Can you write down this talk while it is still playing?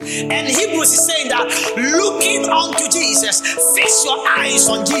And Hebrews is saying that looking unto Jesus, fix your eyes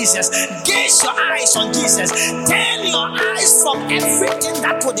on Jesus, gaze your eyes on Jesus, turn your eyes from everything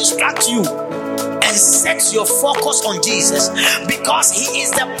that will distract you and set your focus on Jesus, because he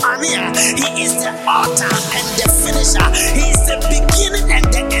is the pioneer, he is the author and the finisher, he is the beginning and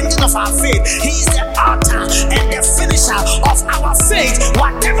the ending of our faith, he is the author and the finisher of our faith.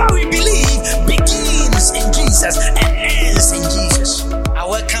 Whatever we believe begins in Jesus and ends in Jesus. I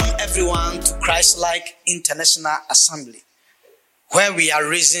welcome everyone to Christ-like International Assembly, where we are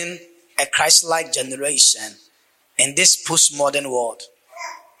raising a Christ-like generation in this postmodern world.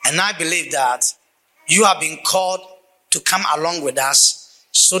 And I believe that you have been called to come along with us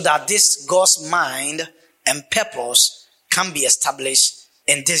so that this God's mind and purpose can be established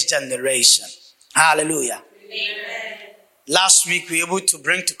in this generation. Hallelujah. Amen. Last week we were able to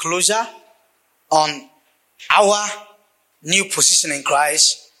bring to closure on our new position in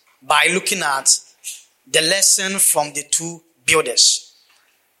Christ by looking at the lesson from the two builders.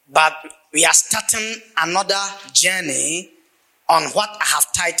 But we are starting another journey on what I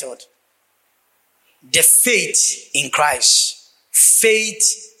have titled the faith in Christ. Faith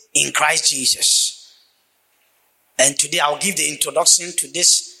in Christ Jesus. And today I'll give the introduction to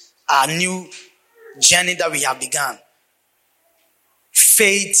this new journey that we have begun.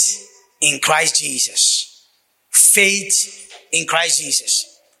 Faith in Christ Jesus. Faith in Christ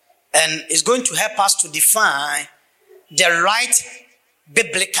Jesus. And it's going to help us to define the right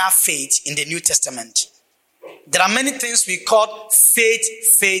biblical faith in the New Testament. There are many things we call faith.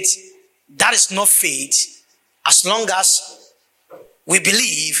 That is not faith as long as we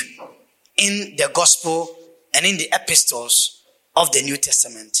believe in the gospel and in the epistles of the New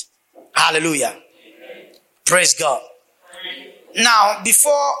Testament. Hallelujah. Amen. Praise God. Amen. Now,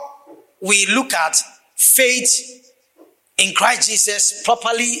 before we look at faith in Christ Jesus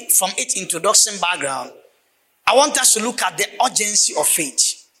properly from its introduction background, I want us to look at the urgency of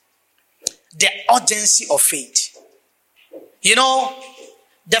faith. The urgency of faith. You know,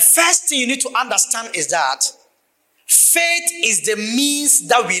 the first thing you need to understand is that faith is the means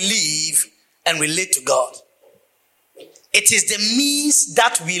that we live and relate to God. It is the means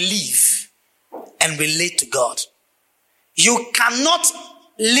that we live and relate to God. You cannot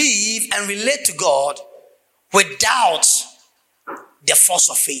live and relate to God without the force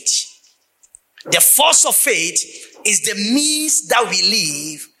of faith. The force of faith is the means that we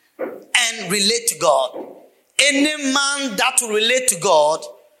live and relate to God. Any man that will relate to God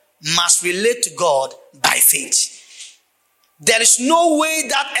must relate to God by faith. There is no way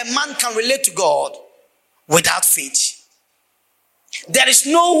that a man can relate to God without faith. There is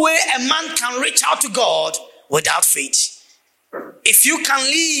no way a man can reach out to God without faith. If you can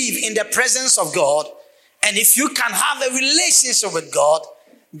live in the presence of God and if you can have a relationship with God,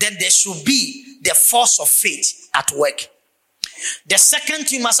 then there should be the force of faith at work. The second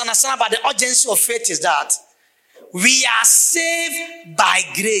thing you must understand about the urgency of faith is that we are saved by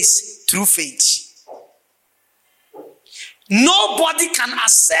grace through faith. Nobody can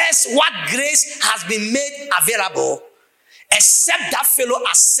assess what grace has been made available except that fellow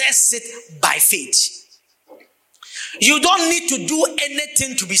assess it by faith. You don't need to do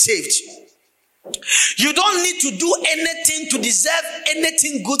anything to be saved. You don't need to do anything to deserve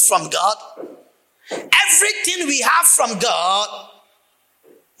anything good from God. Everything we have from God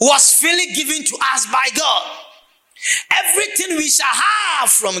was freely given to us by God. Everything we shall have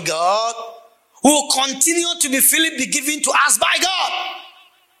from God will continue to be freely be given to us by God.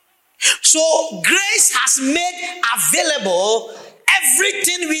 So grace has made available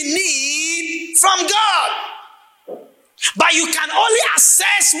everything we need from God. But you can only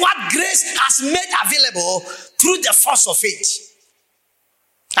assess what grace has made available through the force of faith.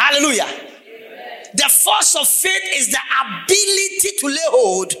 Hallelujah. Amen. The force of faith is the ability to lay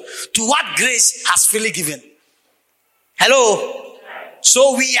hold to what grace has freely given. Hello.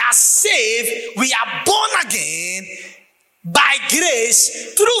 So we are saved, we are born again by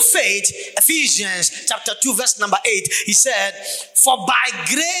grace through faith. Ephesians chapter 2 verse number 8. He said, for by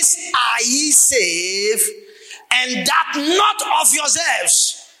grace are ye saved, and that not of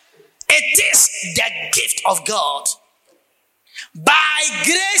yourselves. It is the gift of God. By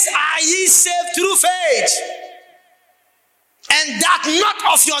grace are ye saved through faith, and that not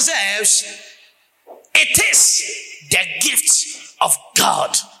of yourselves. It is the gift of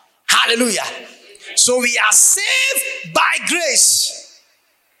God. Hallelujah. So we are saved by grace.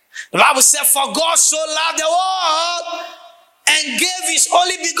 The Bible said, for God so loved the world and gave his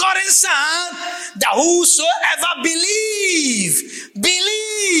only begotten Son, that whosoever believe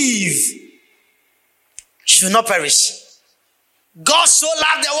should not perish. God so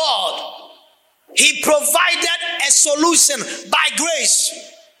loved the He provided a solution by grace.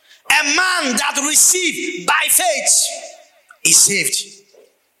 A man that received by faith is saved.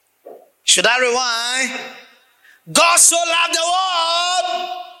 Should I rewind? God so loved the world,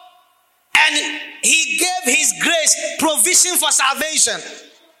 and he gave his grace provision for salvation.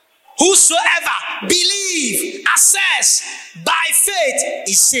 Whosoever believe, access by faith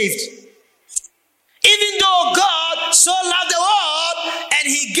is saved. Even though God so loved the world and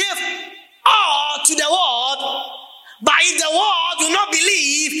he gave all to the world, but if the world do not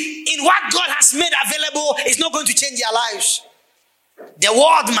believe in what God has made available, it's not going to change their lives. The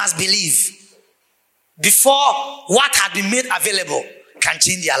world must believe before what had been made available can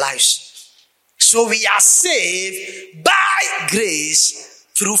change their lives. So we are saved by grace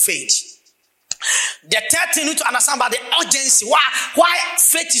through faith. The third thing you need to understand about the urgency, why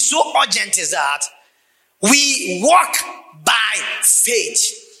faith is so urgent, is that we walk by faith.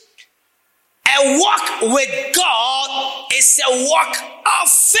 A walk with God is a walk of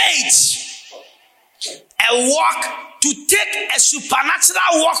faith. A walk to take a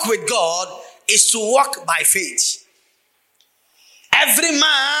supernatural walk with God is to walk by faith. Every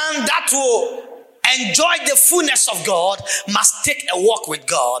man that will enjoy the fullness of God must take a walk with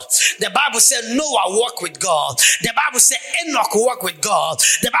God. The Bible said Noah walked with God. The Bible said Enoch walked with God.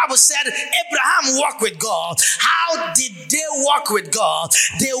 The Bible said Abraham walked with God. How did they walk with God?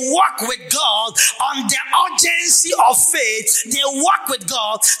 They walk with God on the urgency of faith. They walk with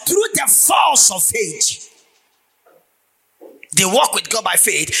God through the force of faith. They walk with God by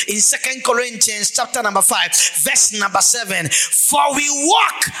faith. In 2 Corinthians chapter number 5, verse number 7. For we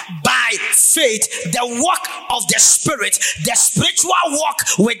walk by faith, the walk of the Spirit. The spiritual walk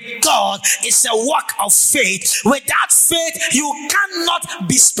with God is a walk of faith. Without faith, you cannot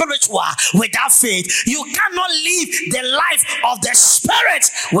be spiritual. Without faith, you cannot live the life of the Spirit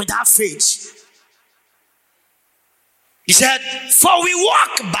without faith. He said, for we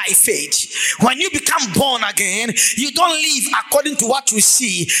walk by faith. When you become born again, you don't live according to what you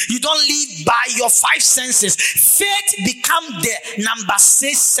see. You don't live by your five senses. Faith becomes the number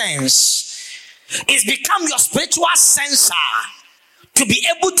 6 sense. It's become your spiritual sensor to be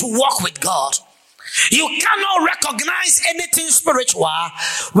able to walk with God. You cannot recognize anything spiritual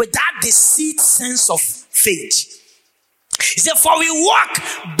without the seed sense of faith. He said, for we walk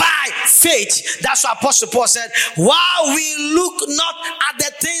by faith. That's what Apostle Paul said. While we look not at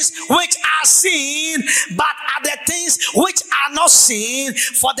the things which are seen, but at the things which are not seen.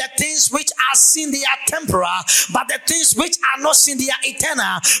 For the things which are seen, they are temporal, but the things which are not seen, they are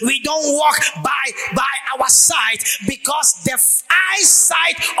eternal. We don't walk by our sight, because the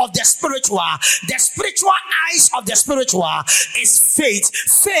eyesight of the spiritual eyes of the spiritual is faith.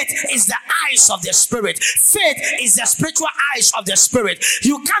 Faith is the eyes of the Spirit. Faith is the spiritual eyes of the Spirit.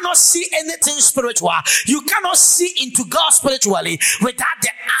 You cannot see anything spiritual. You cannot see into God spiritually without the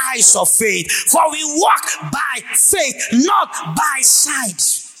eyes of faith. For we walk by faith, not by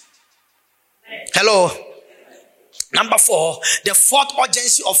sight. Hello. Number 4, the fourth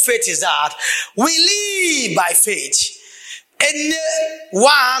urgency of faith is that we live by faith.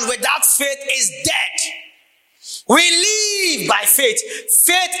 Anyone without faith is dead. We live by faith.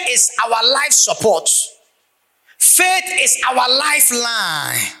 Faith is our life support. Faith is our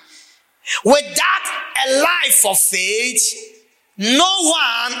lifeline. Without a life of faith, no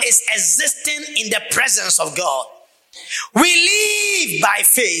one is existing in the presence of God. We live by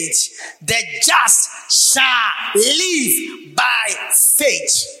faith. The just shall live by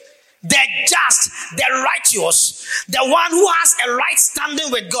faith. The just, the righteous, the one who has a right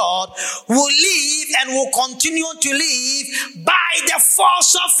standing with God will live and will continue to live by the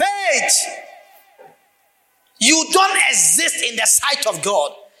force of faith. You don't exist in the sight of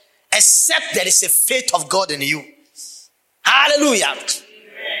God except there is a faith of God in you. Hallelujah. Amen.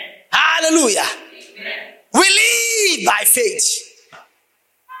 Hallelujah. Amen. We live by faith.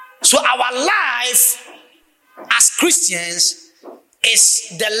 So our life as Christians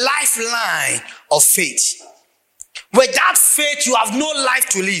is the lifeline of faith. Without faith, you have no life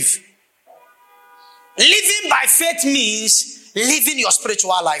to live. Living by faith means living your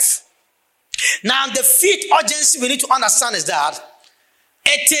spiritual life. Now, the fifth urgency we need to understand is that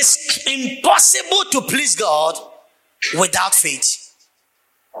it is impossible to please God without faith.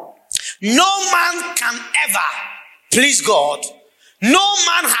 No man can ever please God. No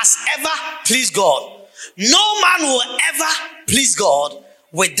man has ever pleased God. No man will ever please God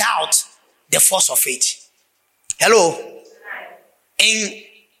without the force of faith. Hello. In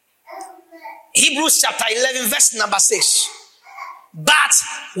Hebrews chapter 11, verse number 6. But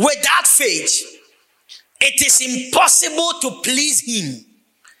without faith, it is impossible to please him.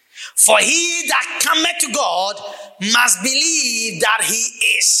 For he that cometh to God must believe that he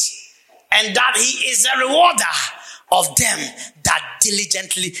is, and that he is a rewarder of them that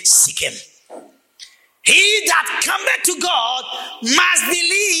diligently seek him. He that cometh to God must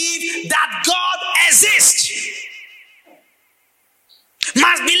believe that God exists.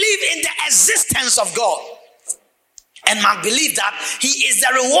 Must believe in the existence of God. And must believe that he is the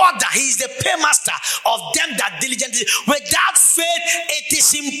rewarder, he is the paymaster of them that diligently. Without faith, it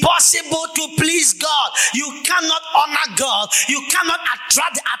is impossible to please God. You cannot honor God. You cannot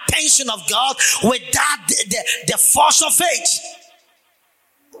attract the attention of God without the force of faith.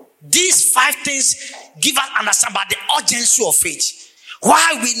 These 5 things give us understanding about the urgency of faith.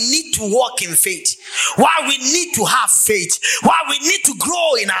 Why we need to walk in faith. Why we need to have faith. Why we need to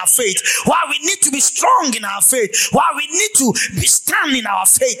grow in our faith. Why we need to be strong in our faith. Why we need to be stand in our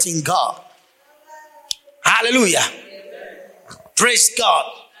faith in God. Hallelujah. Praise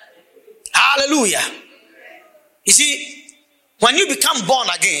God. Hallelujah. You see, when you become born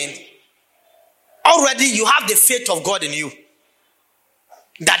again, already you have the faith of God in you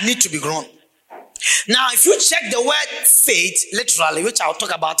that need to be grown. Now, if you check the word faith, literally, which I'll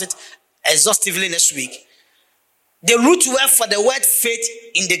talk about it exhaustively next week, the root word for the word faith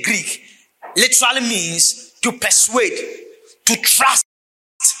in the Greek literally means to persuade, to trust,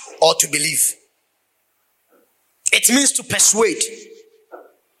 or to believe. It means to persuade.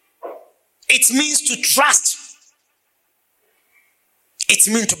 It means to trust. It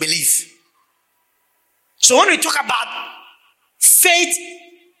means to believe. So when we talk about faith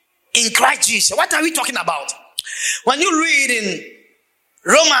in Christ Jesus, what are we talking about? When you read in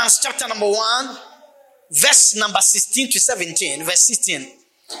Romans chapter number 1, verse number 16 to 17, verse 16,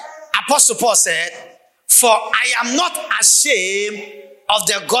 Apostle Paul said, "For I am not ashamed of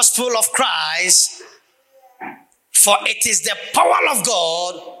the gospel of Christ, for it is the power of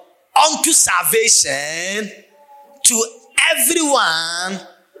God unto salvation to everyone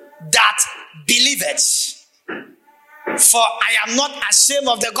that believeth. For I am not ashamed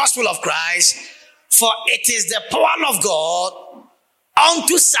of the gospel of Christ, for it is the power of God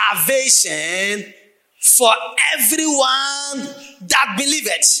unto salvation for everyone that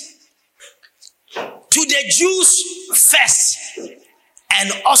believeth, to the Jews first,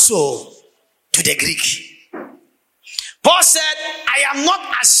 and also to the Greek." Paul said, "I am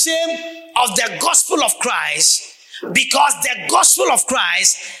not ashamed of the gospel of Christ, because the gospel of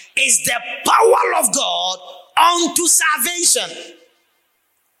Christ is the power of God unto salvation."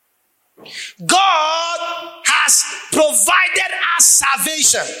 God has provided us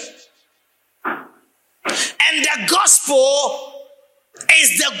salvation. And the gospel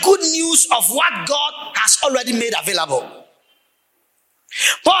is the good news of what God has already made available.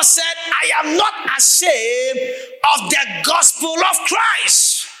 Paul said, "I am not ashamed of the gospel of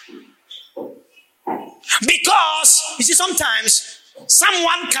Christ." Because, you see, sometimes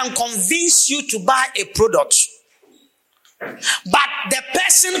someone can convince you to buy a product, but the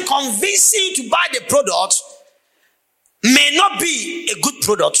person convincing you to buy the product may not be a good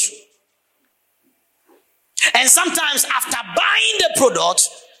product. And sometimes after buying the product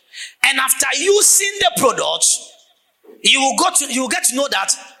and after using the product, you will get to know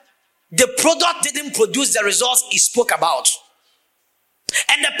that the product didn't produce the results he spoke about.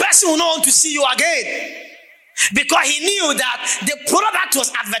 And the person will not want to see you again, because he knew that the product that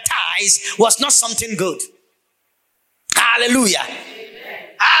was advertised was not something good. Hallelujah.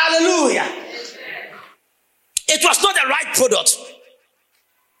 Amen. Hallelujah. Amen. It was not the right product.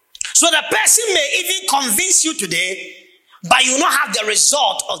 So the person may even convince you today, but you will not have the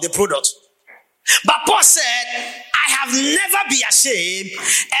result of the product. But Paul said, "I have never been ashamed,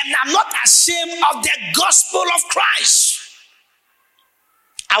 and I'm not ashamed of the gospel of Christ."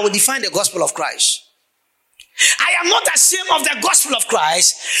 I will define the gospel of Christ. I am not ashamed of the gospel of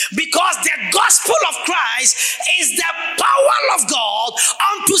Christ, because the gospel of Christ is the power of God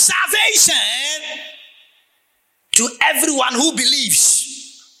unto salvation to everyone who believes.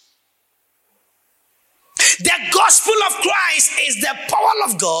 The gospel of Christ is the power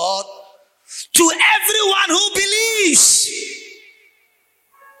of God to everyone who believes.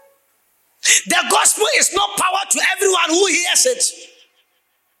 The gospel is not power to everyone who hears it.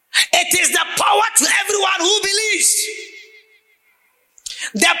 It is the power to everyone who believes.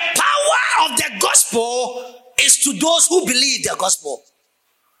 The power of the gospel is to those who believe the gospel.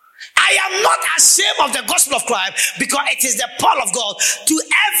 I am not ashamed of the gospel of Christ, because it is the power of God to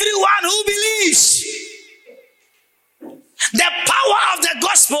everyone who believes. The power of the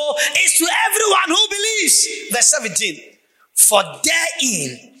gospel is to everyone who believes. Verse 17. "For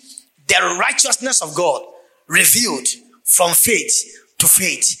therein the righteousness of God revealed from faith to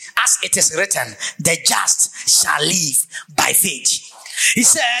faith, as it is written, the just shall live by faith. He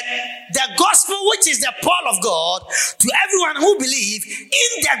said, the gospel, which is the power of God to everyone who believes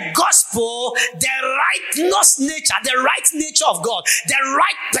in the gospel, the righteous nature, the right nature of God, the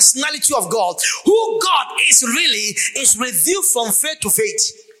right personality of God, who God is really, is revealed from faith to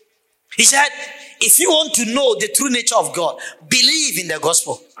faith. He said, if you want to know the true nature of God, believe in the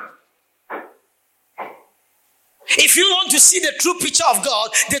gospel. If you want to see the true picture of God,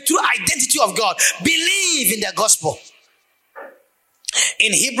 the true identity of God, believe in the gospel.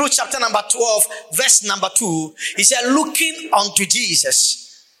 In Hebrews chapter number 12, verse number 2, he said, looking unto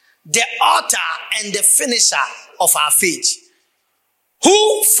Jesus, the author and the finisher of our faith,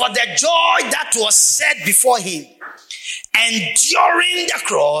 who for the joy that was set before him, enduring the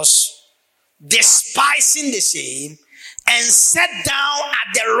cross, despising the shame, and sat down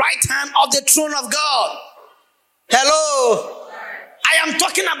at the right hand of the throne of God. Hello. I am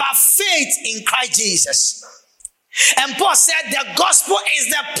talking about faith in Christ Jesus. And Paul said the gospel is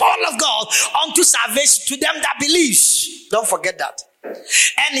the power of God unto salvation to them that believes. Don't forget that.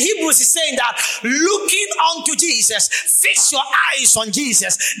 And Hebrews is saying that looking unto Jesus, fix your eyes on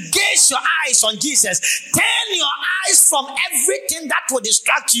Jesus, gaze your eyes on Jesus, turn your eyes from everything that will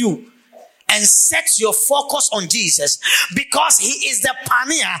distract you and set your focus on Jesus, because he is the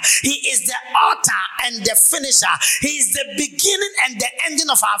pioneer, he is the author and the finisher, he is the beginning and the ending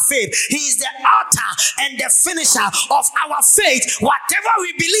of our faith, he is the author and the finisher of our faith. Whatever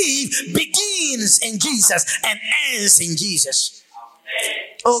we believe begins in Jesus and ends in Jesus.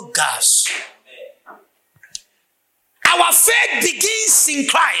 Oh gosh. Our faith begins in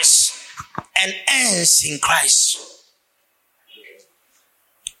Christ and ends in Christ.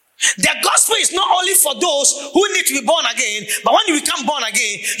 The gospel is not only for those who need to be born again, but when you become born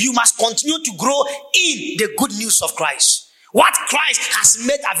again, you must continue to grow in the good news of Christ. What Christ has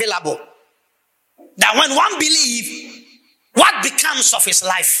made available. That when one believes, what becomes of his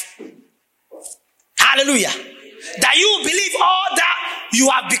life? Hallelujah. That you will believe all that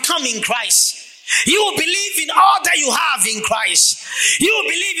you have become in Christ. You will believe in all that you have in Christ. You will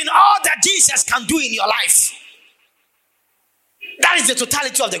believe in all that Jesus can do in your life. That is the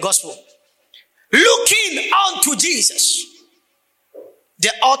totality of the gospel. Looking unto Jesus, the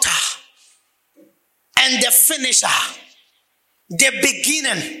author and the finisher, the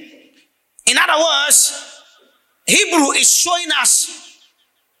beginning. In other words, Hebrew is showing us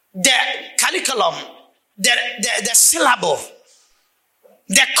the curriculum, the syllable,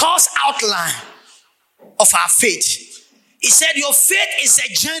 the course outline of our faith. He said your faith is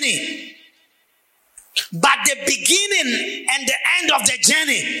a journey, but the beginning and the end of the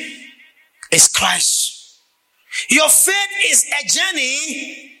journey is Christ. Your faith is a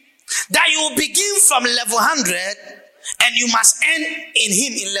journey that you will begin from level 100 and you must end in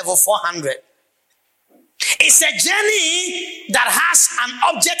him in level 400. It's a journey that has an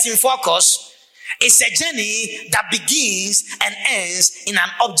object in focus. It's a journey that begins and ends in an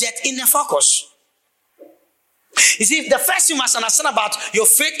object in a focus. You see, the first thing you must understand about your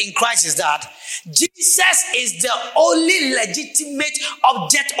faith in Christ is that Jesus is the only legitimate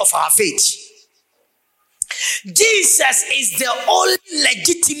object of our faith. Jesus is the only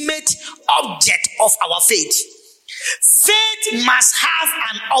legitimate object of our faith. Faith must have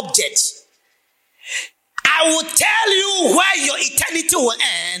an object. I will tell you where your eternity will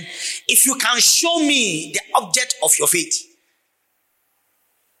end if you can show me the object of your faith.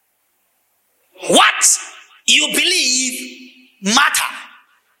 What you believe matter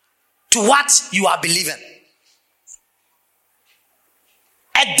to what you are believing.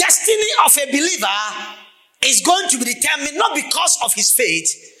 A destiny of a believer is going to be determined not because of his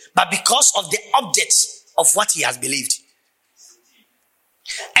faith, but because of the object of what he has believed.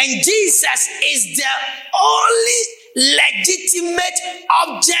 And Jesus is the only legitimate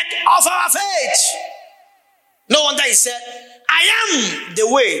object of our faith. No wonder he said, I am the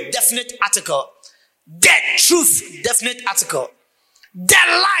way, definite article. The truth, definite article. The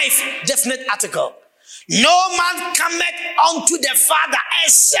life, definite article. No man cometh unto the Father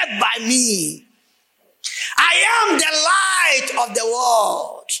except by me. I am the light of the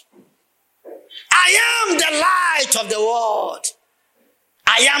world. I am the light of the world.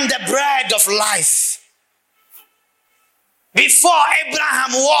 I am the bread of life. Before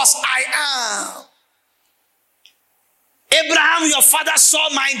Abraham was, I am. Abraham, your father, saw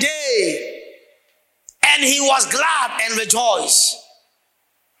my day, and he was glad and rejoiced.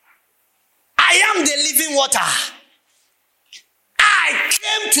 I am the living water. I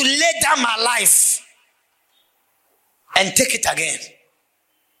came to lay down my life and take it again.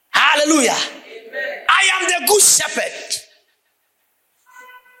 Hallelujah. Amen. I am the good shepherd.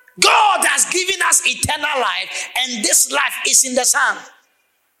 God has given us eternal life, and this life is in the Son.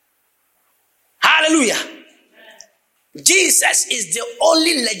 Hallelujah. Jesus is the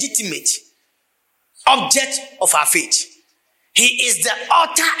only legitimate object of our faith. He is the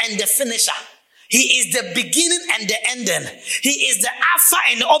author and the finisher. He is the beginning and the ending. He is the Alpha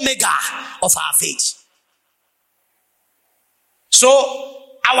and Omega of our faith. So,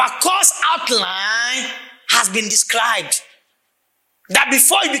 our course outline has been described. That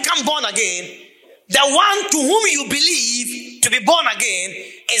before you become born again, the one to whom you believe to be born again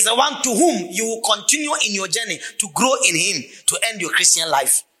is the one to whom you will continue in your journey to grow in him to end your Christian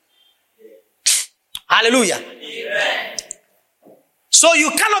life. Hallelujah. Amen. So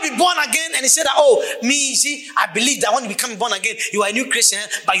you cannot be born again and say that, I believe that when you become born again, you are a new Christian,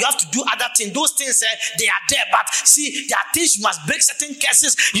 but you have to do other things. Those things, they are there, but see, there are things you must break certain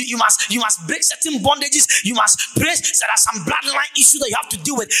curses. You must break certain bondages. You must pray. There are some bloodline issues that you have to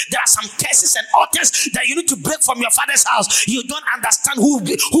deal with. There are some curses and altars that you need to break from your father's house. You don't understand who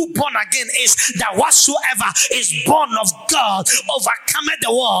born again is. That whatsoever is born of God overcometh the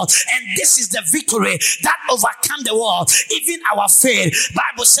world, and this is the victory that overcome the world, even our faith.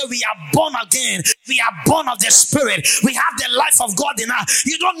 Bible says we are born again. We are born of the Spirit. We have the life of God in us.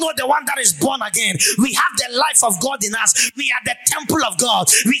 You don't know the one that is born again. We have the life of God in us. We are the temple of God.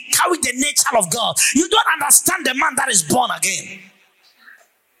 We carry the nature of God. You don't understand the man that is born again.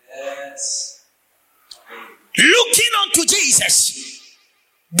 Yes. Looking unto Jesus,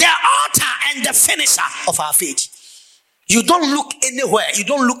 the author and the finisher of our faith. You don't look anywhere. You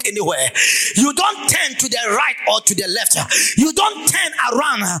don't look anywhere. You don't turn to the right or to the left. You don't turn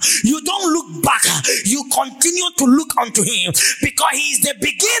around. You don't look back. You continue to look unto him, because he is the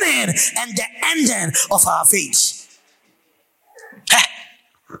beginning and the ending of our faith.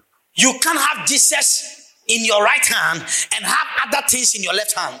 You can't have Jesus in your right hand and have other things in your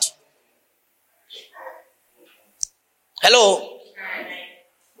left hand. Hello.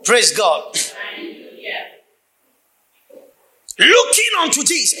 Praise God. Looking unto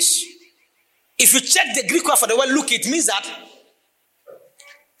Jesus. If you check the Greek word for the word look, it means that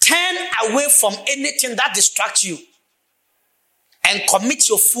turn away from anything that distracts you and commit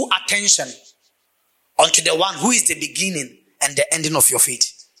your full attention unto the one who is the beginning and the ending of your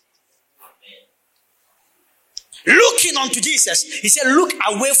faith. Looking unto Jesus, he said, look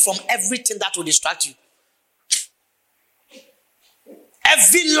away from everything that will distract you.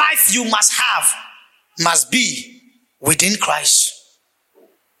 Every life you must have must be within Christ.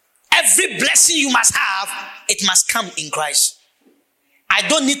 Every blessing you must have, it must come in Christ. I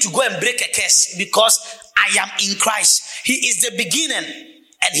don't need to go and break a curse because I am in Christ. He is the beginning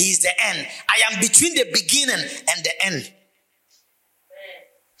and he is the end. I am between the beginning and the end.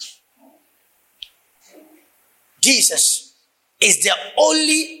 Jesus is the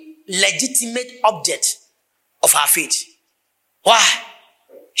only legitimate object of our faith. Why?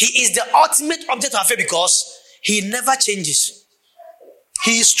 He is the ultimate object of our faith because he never changes.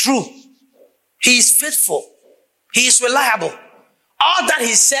 He is true. He is faithful. He is reliable. All that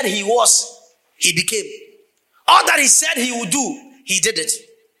he said he was, he became. All that he said he would do, he did it.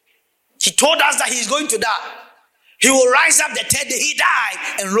 He told us that he is going to die. He will rise up the third day. He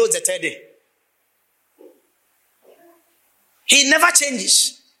died and rose the third day. He never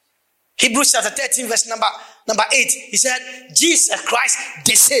changes. Hebrews chapter 13 verse number 8. He said, Jesus Christ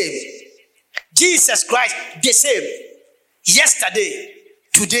the same. Jesus Christ the same. Yesterday,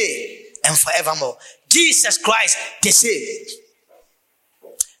 today, and forevermore. Jesus Christ the same.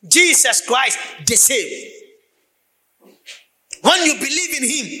 Jesus Christ the same. When you believe in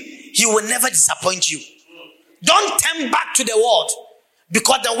him, he will never disappoint you. Don't turn back to the world,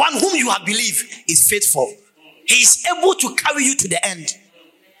 because the one whom you have believed is faithful. He is able to carry you to the end.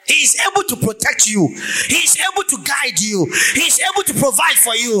 He is able to protect you. He is able to guide you. He is able to provide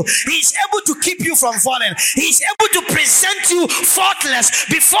for you. He is able to keep you from falling. He is able to present you faultless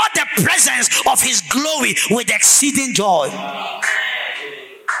before the presence of his glory with exceeding joy.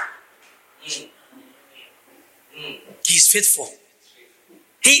 He is faithful.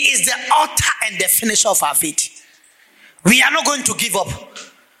 He is the author and the finisher of our faith. We are not going to give up.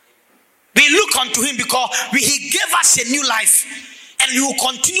 We look unto him because he gave us a new life. And you will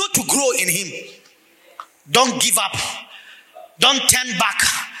continue to grow in him. Don't give up. Don't turn back.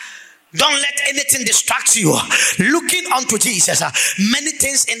 Don't let anything distract you. Looking unto Jesus. Many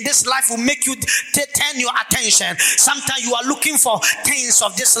things in this life will make you turn your attention. Sometimes you are looking for things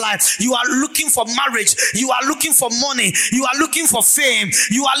of this life. You are looking for marriage. You are looking for money. You are looking for fame.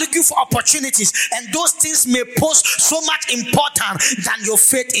 You are looking for opportunities. And those things may pose so much importance than your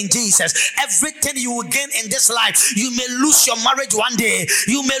faith in Jesus. Everything you will gain in this life, you may lose your marriage one day.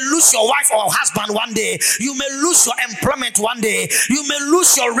 You may lose your wife or husband one day. You may lose your employment one day. You may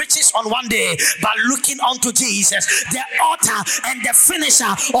lose your riches on one day, but looking unto Jesus, the author and the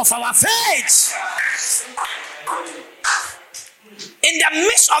finisher of our faith. In the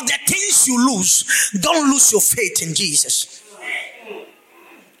midst of the things you lose, don't lose your faith in Jesus.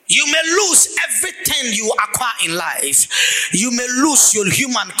 You may lose everything you acquire in life. You may lose your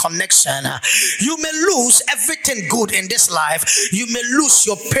human connection. You may lose everything good in this life. You may lose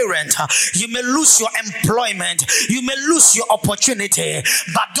your parent. You may lose your employment. You may lose your opportunity.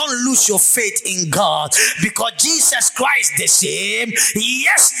 But don't lose your faith in God, because Jesus Christ the same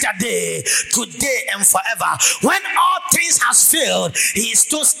yesterday, today, and forever. When all things has failed, He is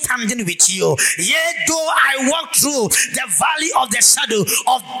still standing with you. Yet though I walk through the valley of the shadow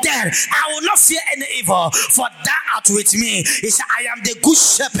of death, I will not fear any evil, for thou art with me. He said, I am the good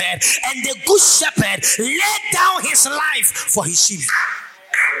shepherd, and the good shepherd laid down his life for his sheep.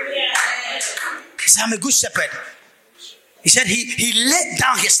 He said, I'm a good shepherd. He said he laid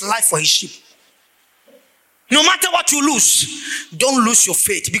down his life for his sheep. No matter what you lose, don't lose your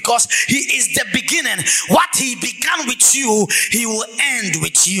faith, because He is the beginning. What He began with you, He will end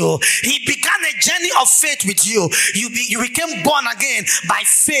with you. He began a journey of faith with you. You became born again by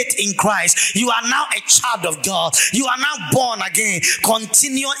faith in Christ. You are now a child of God. You are now born again.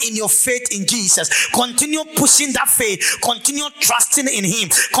 Continue in your faith in Jesus. Continue pushing that faith. Continue trusting in Him.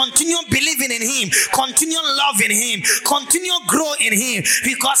 Continue believing in Him. Continue loving Him. Continue growing in Him,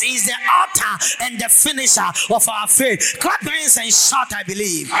 because He is the author and the finisher of our faith. Clap your hands and shout, I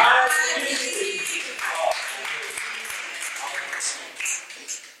believe.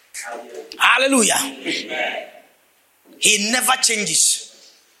 Hallelujah. He never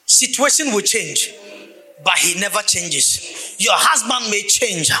changes. Situation will change, but He never changes. Your husband may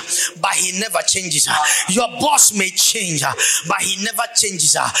change, but he never changes. Your boss may change, but he never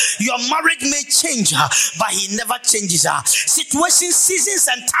changes. Your marriage may change, but he never changes. Situations, seasons,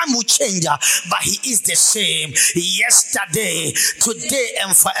 and time will change, but He is the same yesterday, today,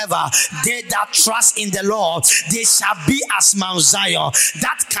 and forever. They that trust in the Lord, they shall be as Mount Zion,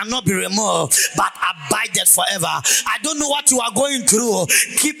 that cannot be removed, but abideth forever. I don't know what you are going through.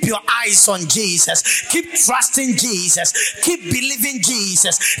 Keep your eyes on Jesus. Keep trusting Jesus. Keep believing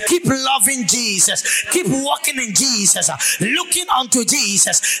Jesus. Keep loving Jesus. Keep walking in Jesus. Looking unto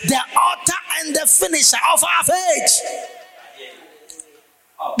Jesus, the author and the finisher of our faith.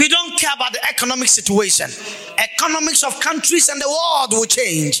 We don't care about the economic situation. Economics of countries and the world will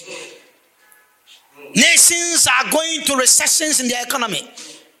change. Nations are going to recessions in their economy.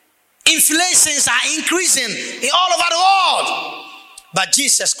 Inflations are increasing all over the world. But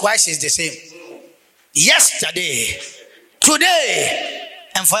Jesus Christ is the same yesterday, today,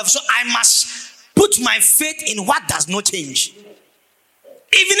 and forever. So I must put my faith in what does not change.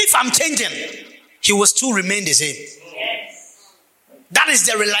 Even if I'm changing, He will still remain the same. That is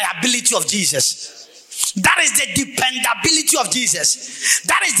the reliability of Jesus. That is the dependability of Jesus.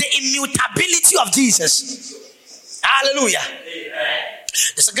 That is the immutability of Jesus. Hallelujah.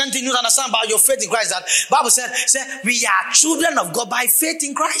 The second thing you understand about your faith in Christ, that Bible said we are children of God by faith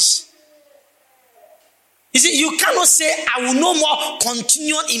in Christ. You see, you cannot say, I will no more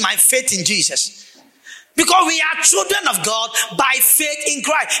continue in my faith in Jesus, because we are children of God by faith in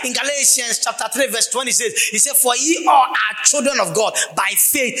Christ. In Galatians chapter 3 verse 20 says, He said, for ye all are children of God by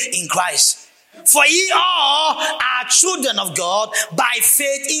faith in Christ. For ye all are children of God by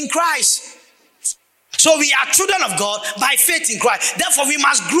faith in Christ. So we are children of God by faith in Christ. Therefore, we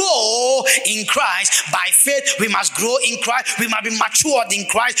must grow in Christ by faith. We must grow in Christ. We must be matured in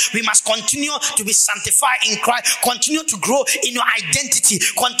Christ. We must continue to be sanctified in Christ. Continue to grow in your identity.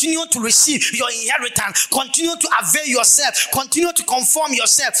 Continue to receive your inheritance. Continue to avail yourself. Continue to conform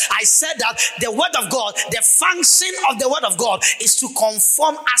yourself. I said that the word of God, the function of the word of God is to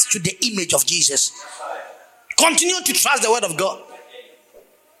conform us to the image of Jesus. Continue to trust the word of God.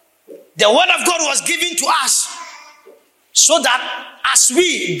 The word of God was given to us so that as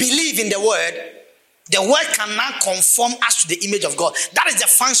we believe in the word can now conform us to the image of God. That is the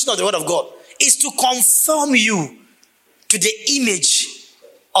function of the word of God, is to conform you to the image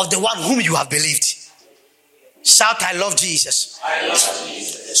of the one whom you have believed. Shout, I love Jesus. I love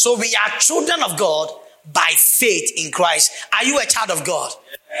Jesus. So we are children of God by faith in Christ. Are you a child of God?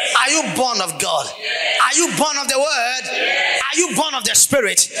 Are you born of God? Are you born of the word? Are you born of the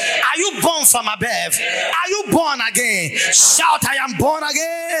spirit? Are you born from above? Are you born again? Shout, I am born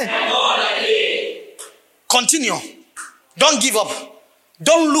again. Continue. Don't give up.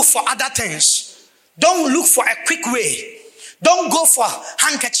 Don't look for other things. Don't look for a quick way. Don't go for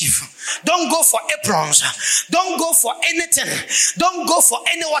handkerchief. Don't go for aprons. Don't go for anything. Don't go for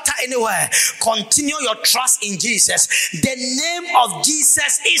any water anywhere. Continue your trust in Jesus. The name of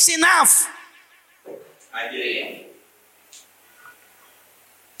Jesus is enough.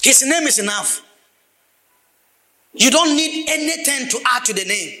 His name is enough. You don't need anything to add to the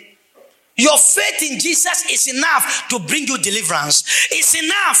name. Your faith in Jesus is enough to bring you deliverance. It's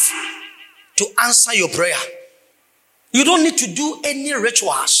enough to answer your prayer. You don't need to do any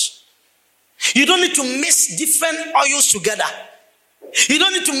rituals. You don't need to mix different oils together. You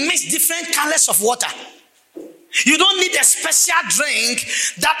don't need to mix different colors of water. You don't need a special drink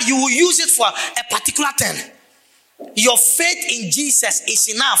that you will use it for a particular thing. Your faith in Jesus is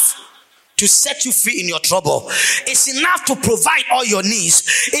enough to set you free in your trouble. It's enough to provide all your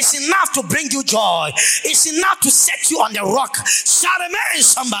needs. It's enough to bring you joy. It's enough to set you on the rock. Shout amen,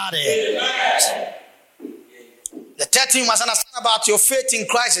 somebody. Amen. The third thing you must understand about your faith in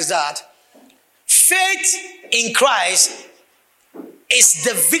Christ is that faith in Christ is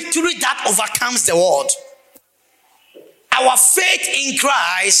the victory that overcomes the world. Our faith in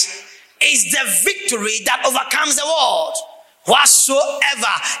Christ is the victory that overcomes the world.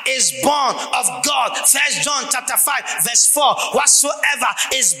 Whatsoever is born of God, 1 John chapter 5 verse 4, whatsoever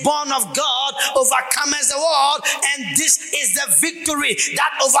is born of God overcomes the world, and this is the victory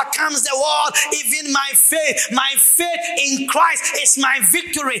that overcomes the world, even my faith in Christ is my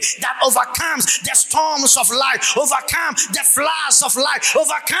victory that overcomes the storms of life, overcome the floods of life,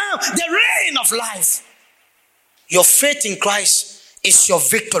 overcome the rain of life. Your faith in Christ is your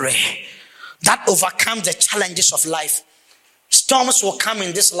victory that overcomes the challenges of life. Storms will come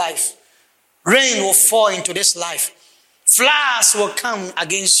in this life. Rain will fall into this life. Floods will come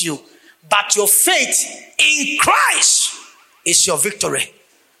against you. But your faith in Christ is your victory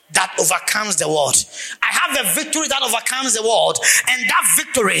that overcomes the world. I have a victory that overcomes the world. And that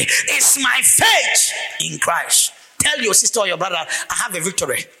victory is my faith in Christ. Tell your sister or your brother, I have a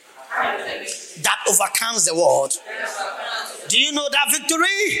victory that overcomes the world. Do you know that victory?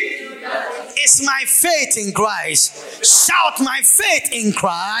 It's my faith in Christ. Shout, my faith in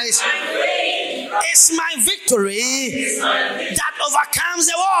Christ. It's my victory that overcomes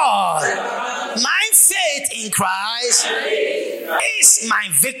the world. My faith in Christ is my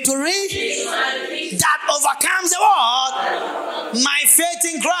victory that overcomes the world. My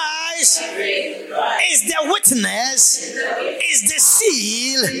faith in Christ is the witness, is the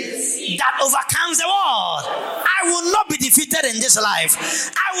seal that overcomes the world. I will not be defeated in this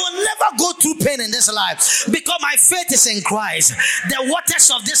life. I will never go through pain in this life because my faith is in Christ. The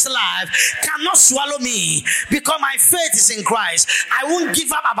waters of this life cannot swallow me because my faith is in Christ. I won't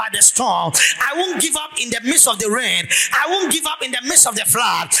give up about the storm. I won't give up in the midst of the rain. I won't give up in the midst of the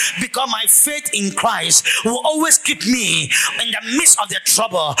flood because my faith in Christ will always keep me in the midst of the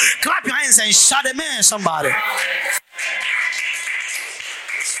trouble. Clap your hands and shout amen, somebody.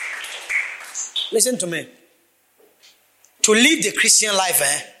 Listen to me. To live the Christian life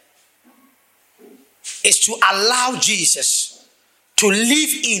is to allow Jesus to live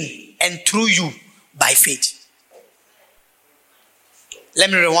in and through you by faith. Let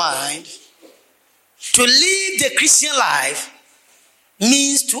me rewind. To live the Christian life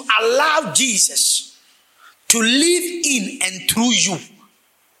means to allow Jesus to live in and through you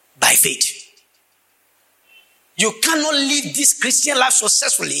by faith. You cannot live this Christian life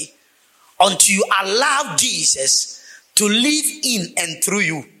successfully until you allow Jesus to live in and through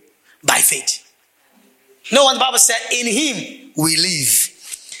you by faith. No one, the Bible said, in him we live.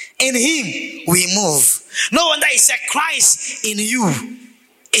 In him we move. No wonder it said Christ in you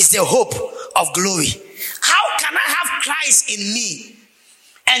is the hope of glory. How can I have Christ in me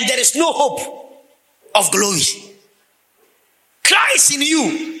and there is no hope of glory? Christ in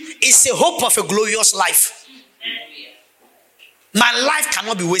you is the hope of a glorious life. My life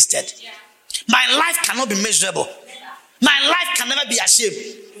cannot be wasted. My life cannot be miserable. My life can never be ashamed.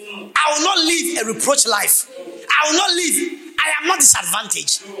 I will not live a reproach life. I will not live. I am not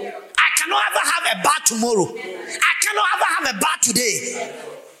disadvantaged. I cannot ever have a bad tomorrow. I cannot ever have a bad today.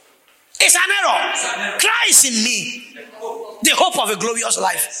 It's an error. Christ in me, the hope of a glorious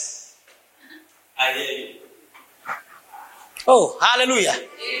life. I hear you. Oh, hallelujah.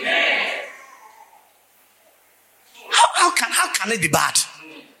 Amen. How can it be bad?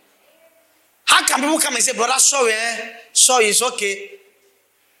 How can people come and say, brother, sorry, it's okay.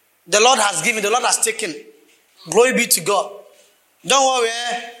 The Lord has given, the Lord has taken. Glory be to God. Don't worry.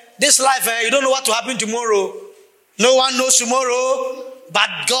 This life, you don't know what will happen tomorrow. No one knows tomorrow. But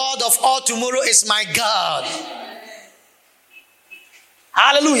God of all tomorrow is my God.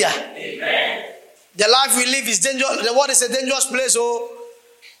 Hallelujah. Amen. The life we live is dangerous. The world is a dangerous place. Oh,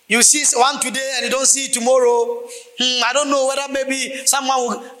 you see one today and you don't see it tomorrow. I don't know whether maybe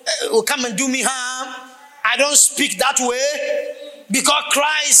someone will come and do me harm. I don't speak that way. Because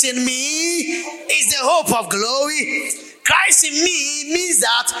Christ in me is the hope of glory. Christ in me means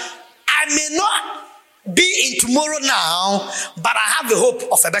that I may not be in tomorrow now, but I have the hope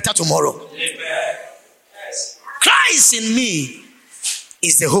of a better tomorrow. Amen. Yes. Christ in me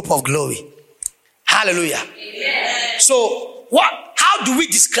is the hope of glory. Hallelujah. Amen. So, how do we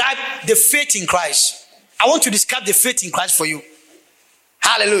describe the faith in Christ? I want to describe the faith in Christ for you.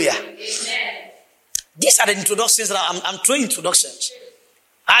 Hallelujah. Amen. These are the introductions that I'm throwing introductions.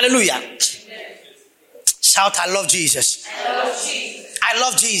 Hallelujah. Amen. Shout, I love Jesus. I love Jesus. I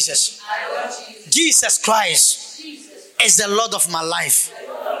love Jesus. I love Jesus. Jesus Christ is the Lord of my life.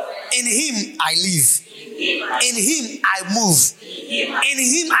 In him I live. In him I move. In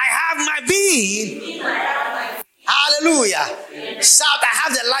him I have my being. Hallelujah. Shout, I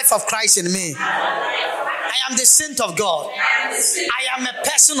have the life of Christ in me. I am the saint of God. I am a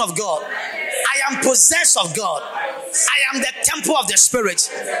person of God. I am possessed of God. I am the temple of the Spirit.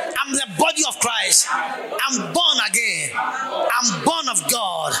 I'm the body of Christ. I'm born again. I'm born of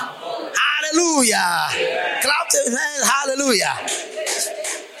God. Hallelujah. Clap your hands. Hallelujah.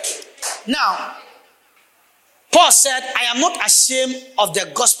 Now, Paul said, I am not ashamed of the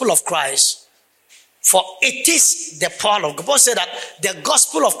gospel of Christ, for it is the power of God. Paul said that the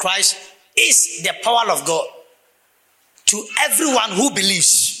gospel of Christ is the power of God to everyone who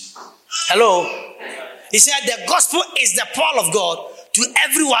believes. Hello? He said the gospel is the power of God to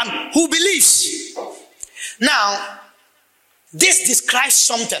everyone who believes. Now, this describes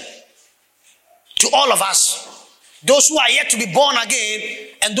something to all of us. Those who are yet to be born again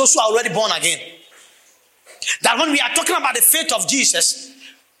and those who are already born again. That when we are talking about the faith of Jesus,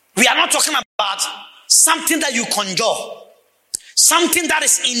 we are not talking about something that you conjure. Something that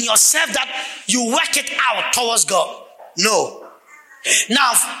is in yourself that you work it out towards God. No.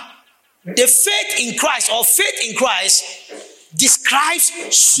 Now, the faith in Christ or faith in Christ describes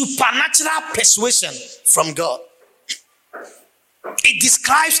supernatural persuasion from God. It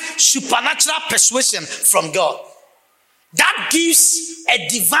describes supernatural persuasion from God. That gives a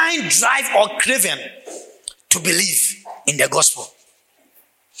divine drive or craving to believe in the gospel.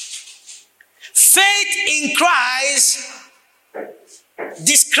 Faith in Christ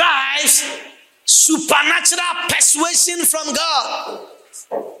describes supernatural persuasion from God.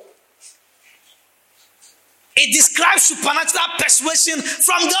 It describes supernatural persuasion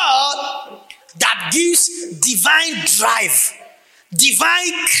from God that gives divine drive,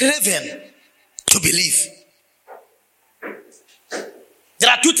 divine craving to believe. There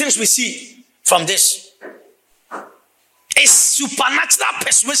are two things we see from this. A supernatural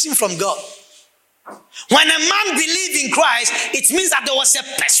persuasion from God. When a man believed in Christ, it means that there was a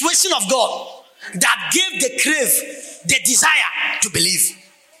persuasion of God that gave the crave, the desire to believe.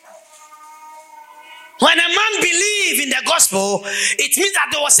 When a man believed in the gospel, it means that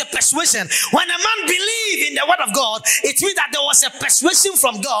there was a persuasion. When a man believed in the word of God, it means that there was a persuasion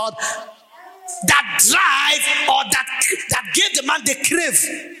from God that drive or that gave the man the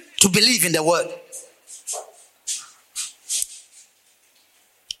crave to believe in the word.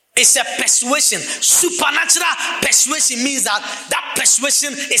 It's a persuasion. Supernatural persuasion means that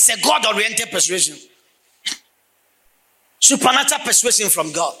persuasion is a God-oriented persuasion. Supernatural persuasion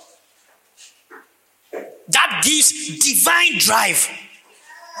from God. That gives divine drive.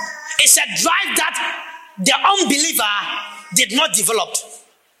 It's a drive that the unbeliever did not develop.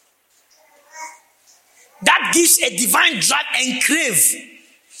 That gives a divine drive and crave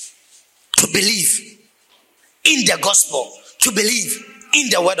to believe in the gospel, to believe in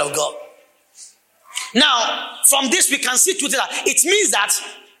the word of God. Now, from this we can see two things. It means that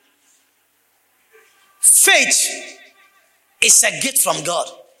faith is a gift from God.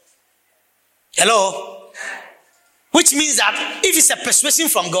 Hello? Which means that if it's a persuasion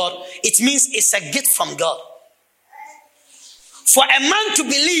from God, it means it's a gift from God. For a man to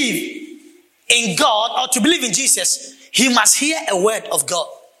believe in God or to believe in Jesus, he must hear a word of God.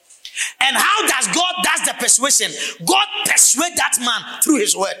 And how does God does the persuasion? God persuades that man through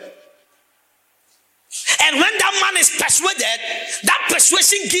his word. And when that man is persuaded, that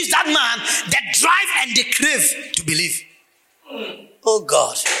persuasion gives that man the drive and the crave to believe. Oh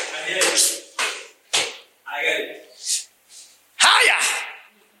God. I get it. Higher.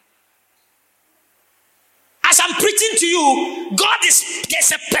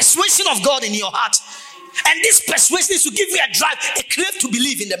 there's a persuasion of God in your heart. And this persuasion is to give you a drive, a crave to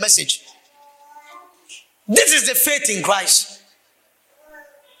believe in the message. This is the faith in Christ.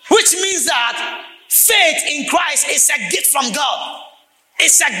 Which means that faith in Christ is a gift from God.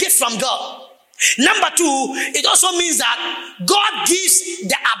 It's a gift from God. Number two, it also means that God gives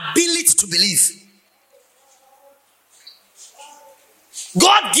the ability to believe.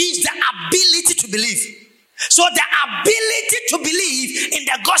 God gives the ability to believe. So the ability to believe in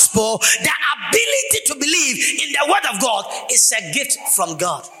the gospel, the ability to believe in the word of God is a gift from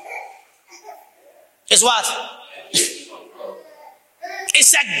God. It's what?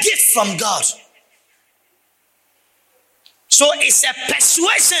 It's a gift from God. So it's a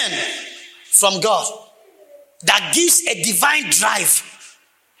persuasion from God that gives a divine drive,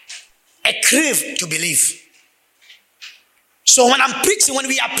 a crave to believe. So when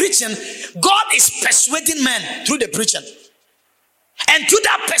we are preaching, God is persuading men through the preaching. And through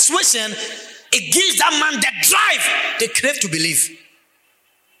that persuasion, it gives that man the drive, the crave to believe.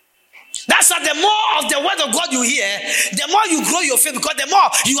 That's why the more of the word of God you hear, the more you grow your faith, because the more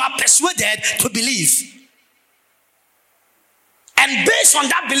you are persuaded to believe. And based on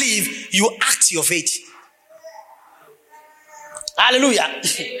that belief, you act your faith. Hallelujah.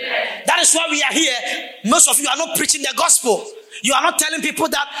 Amen. That is why we are here. Most of you are not preaching the gospel. You are not telling people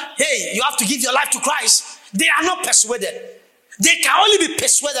that, hey, you have to give your life to Christ. They are not persuaded. They can only be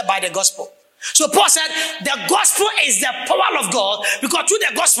persuaded by the gospel. So Paul said, the gospel is the power of God, because through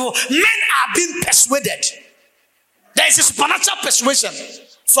the gospel, men are being persuaded. There is a supernatural persuasion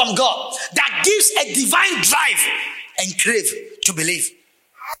from God that gives a divine drive and crave to believe.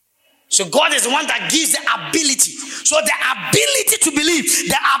 So God is the one that gives the ability. So the ability to believe,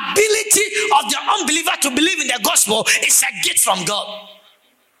 the ability of the unbeliever to believe in the gospel is a gift from God.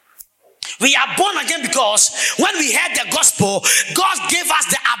 We are born again because when we heard the gospel, God gave us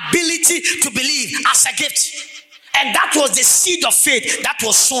the ability to believe as a gift. And that was the seed of faith that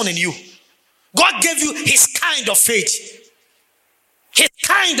was sown in you. God gave you his kind of faith. His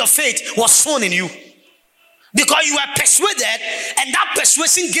kind of faith was sown in you. Because you were persuaded, and that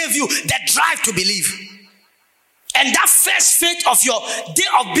persuasion gave you the drive to believe. And that first faith of your day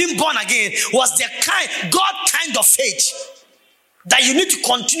of being born again was the God kind of faith that you need to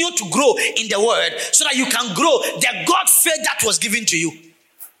continue to grow in the word so that you can grow the God faith that was given to you.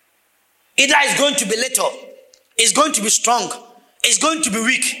 Either it's going to be little, it's going to be strong, it's going to be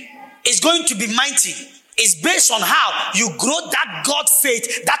weak, it's going to be mighty. It's based on how you grow that God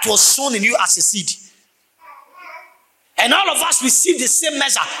faith that was sown in you as a seed. And all of us received the same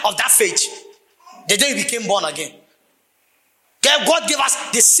measure of that faith the day we became born again. God gave us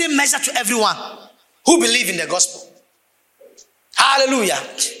the same measure to everyone who believe in the gospel. Hallelujah.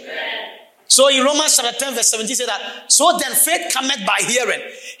 Amen. So in Romans chapter 10 verse 17 says that, so then faith cometh by hearing,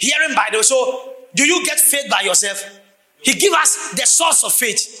 hearing by the. So do you get faith by yourself? He gives us the source of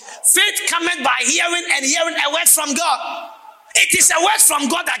faith. Faith cometh by hearing, and hearing a word from God. It is a word from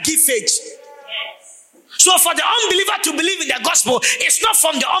God that gives faith. So for the unbeliever to believe in the gospel, it's not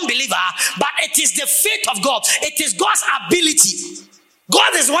from the unbeliever, but it is the faith of God. It is God's ability.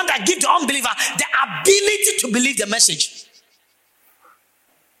 God is the one that gives the unbeliever the ability to believe the message.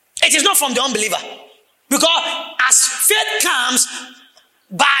 It is not from the unbeliever. Because as faith comes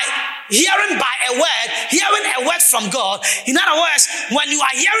by hearing by a word, hearing a word from God. In other words, when you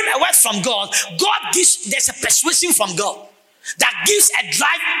are hearing a word from God, there's a persuasion from God that gives a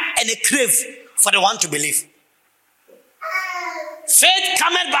drive and a crave for the one to believe. Faith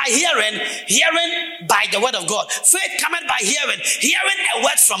cometh by hearing, hearing by the word of God. Faith cometh by hearing, hearing a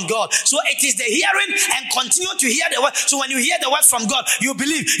word from God. So it is the hearing and continue to hear the word. So when you hear the word from God, you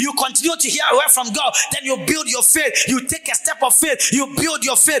believe. You continue to hear a word from God. Then you build your faith. You take a step of faith. You build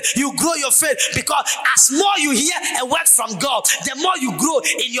your faith. You grow your faith. Because as more you hear a word from God, the more you grow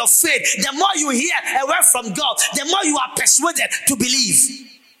in your faith. The more you hear a word from God, the more you are persuaded to believe.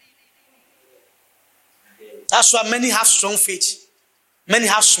 That's why many have strong faith. Many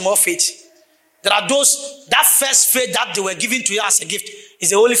have small faith. There are those, that first faith that they were given to you as a gift is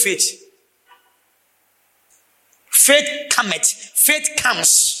the holy faith. Faith cometh. Faith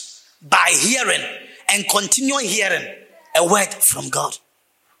comes by hearing and continuing hearing a word from God.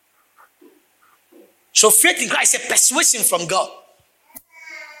 So faith in Christ is a persuasion from God.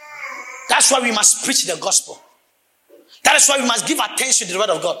 That's why we must preach the gospel. That is why we must give attention to the word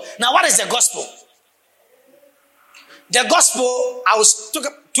of God. Now, what is the gospel? The gospel, I was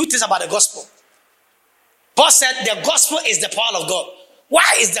talking two things about the gospel. Paul said the gospel is the power of God.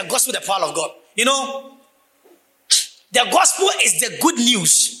 Why is the gospel the power of God? You know, the gospel is the good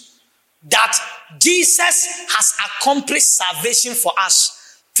news that Jesus has accomplished salvation for us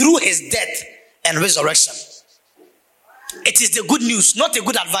through his death and resurrection. It is the good news, not a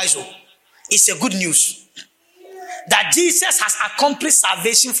good advice. It's a good news that Jesus has accomplished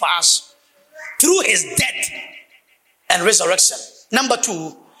salvation for us through his death and resurrection. Number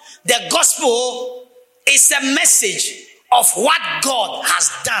 2, the gospel is a message of what God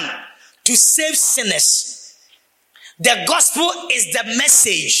has done to save sinners. The gospel is the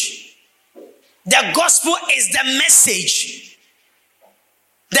message. The gospel is the message.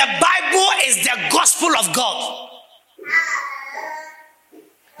 The Bible is the gospel of God.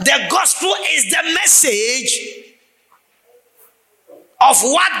 The gospel is the message of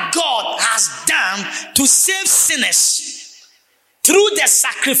what God has done to save sinners through the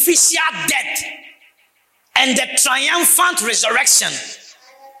sacrificial death and the triumphant resurrection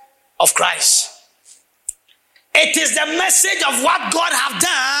of Christ. It is the message of what God has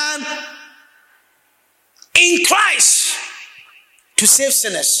done in Christ to save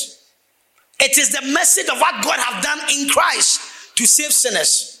sinners. It is the message of what God has done in Christ to save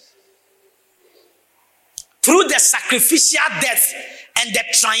sinners through the sacrificial death and the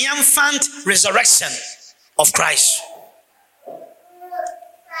triumphant resurrection of Christ.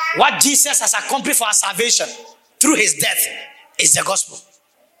 What Jesus has accomplished for our salvation through his death is the gospel.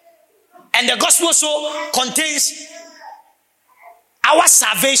 And the gospel also contains our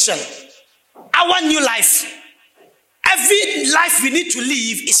salvation, our new life. Every life we need to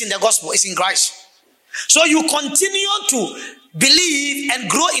live is in the gospel, is in Christ. So you continue to believe and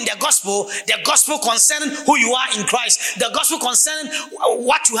grow in the gospel concerning who you are in Christ, the gospel concerning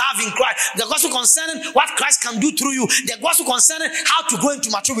what you have in Christ, the gospel concerning what Christ can do through you, the gospel concerning how to grow into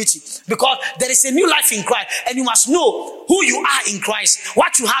maturity. Because there is a new life in Christ, and you must know who you are in Christ,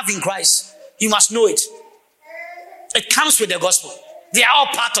 what you have in Christ. You must know it. It comes with the gospel. They are all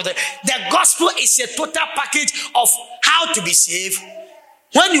part of the gospel is a total package of how to be saved.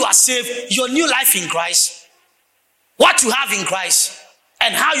 When you are saved, your new life in Christ, what you have in Christ,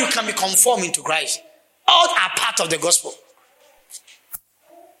 and how you can be conforming to Christ. All are part of the gospel.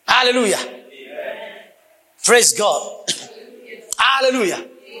 Hallelujah. Amen. Praise God. Hallelujah.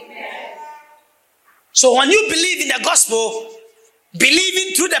 Amen. So when you believe in the gospel,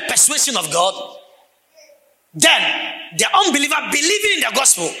 believing through the persuasion of God, then the unbeliever believing in the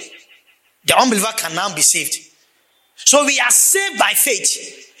gospel, the unbeliever can now be saved. So we are saved by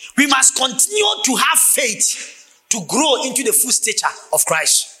faith. We must continue to have faith to grow into the full stature of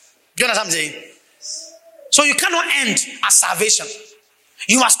Christ. Do you understand what I'm saying? So you cannot end at salvation.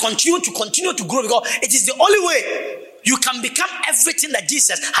 You must continue to grow, because it is the only way you can become everything that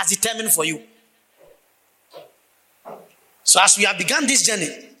Jesus has determined for you. So as we have begun this journey,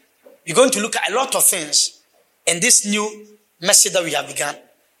 we're going to look at a lot of things in this new message that we have begun.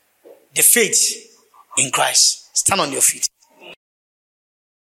 The faith in Christ. Stand on your feet.